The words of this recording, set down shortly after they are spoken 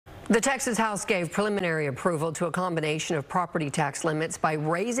The Texas House gave preliminary approval to a combination of property tax limits by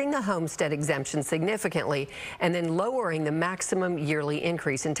raising the homestead exemption significantly and then lowering the maximum yearly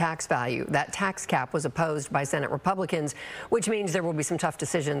increase in tax value. That tax cap was opposed by Senate Republicans, which means there will be some tough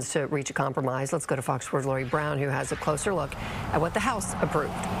decisions to reach a compromise. Let's go to Fox 4's Lori Brown, who has a closer look at what the House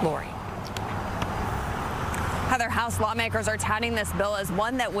approved. Lori. Heather, House lawmakers are touting this bill as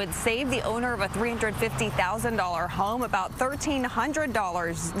one that would save the owner of a $350,000 home about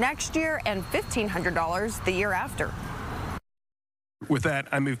 $1,300 next year and $1,500 the year after. With that,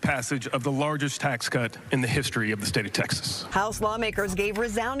 I move passage of the largest tax cut in the history of the state of Texas. House lawmakers gave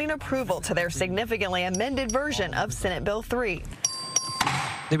resounding approval to their significantly amended version of Senate Bill 3.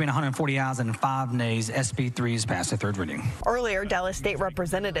 There have been 140 ayes and 5 nays. SB 3 is passed at third reading. Earlier, Dallas State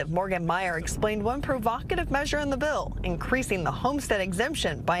Representative Morgan Meyer explained one provocative measure in the bill, increasing the homestead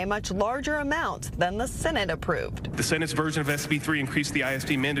exemption by a much larger amount than the Senate approved. The Senate's version of SB 3 increased the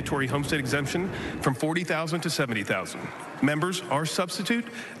ISD mandatory homestead exemption from $40,000 to $70,000. Members, our substitute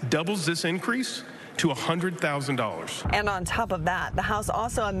doubles this increase to $100,000. And on top of that, the House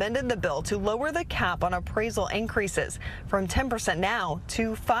also amended the bill to lower the cap on appraisal increases from 10% now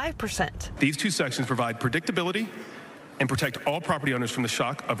to 5%. These two sections provide predictability and protect all property owners from the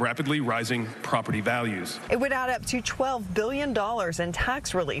shock of rapidly rising property values. It would add up to $12 billion in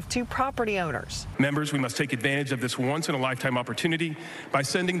tax relief to property owners. Members, we must take advantage of this once-in-a-lifetime opportunity by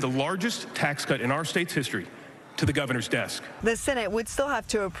sending the largest tax cut in our state's history to the governor's desk. The Senate would still have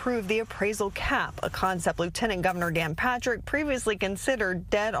to approve the appraisal cap, a concept Lieutenant Governor Dan Patrick previously considered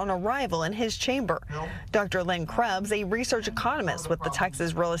dead on arrival in his chamber. Dr. Lynn Krebs, a research economist with the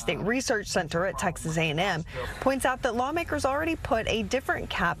Texas Real Estate Research Center at Texas A&M, points out that lawmakers already put a different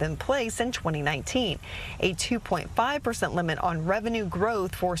cap in place in 2019, a 2.5% limit on revenue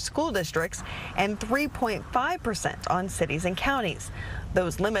growth for school districts and 3.5% on cities and counties.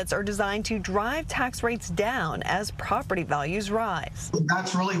 Those limits are designed to drive tax rates down as property values rise.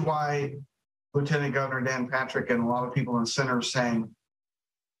 That's really why Lieutenant Governor Dan Patrick and a lot of people in the Senate are saying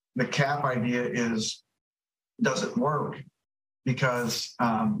the cap idea doesn't work, because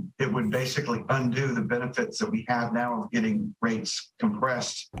it would basically undo the benefits that we have now of getting rates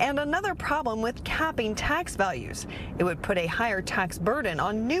compressed. And another problem with capping tax values, it would put a higher tax burden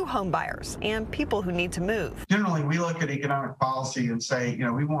on new home buyers and people who need to move. Generally, we look at economic policy and say,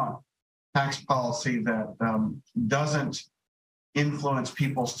 we want tax policy that doesn't influence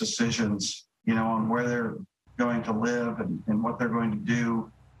people's decisions, on where they're going to live and what they're going to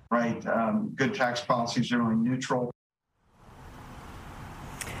do, right? Good tax policy is generally neutral.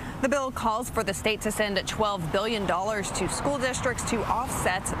 The bill calls for the state to send $12 billion to school districts to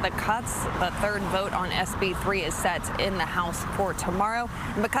offset the cuts. The third vote on SB 3 is set in the House for tomorrow.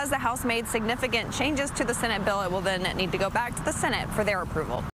 And because the House made significant changes to the Senate bill, it will then need to go back to the Senate for their approval.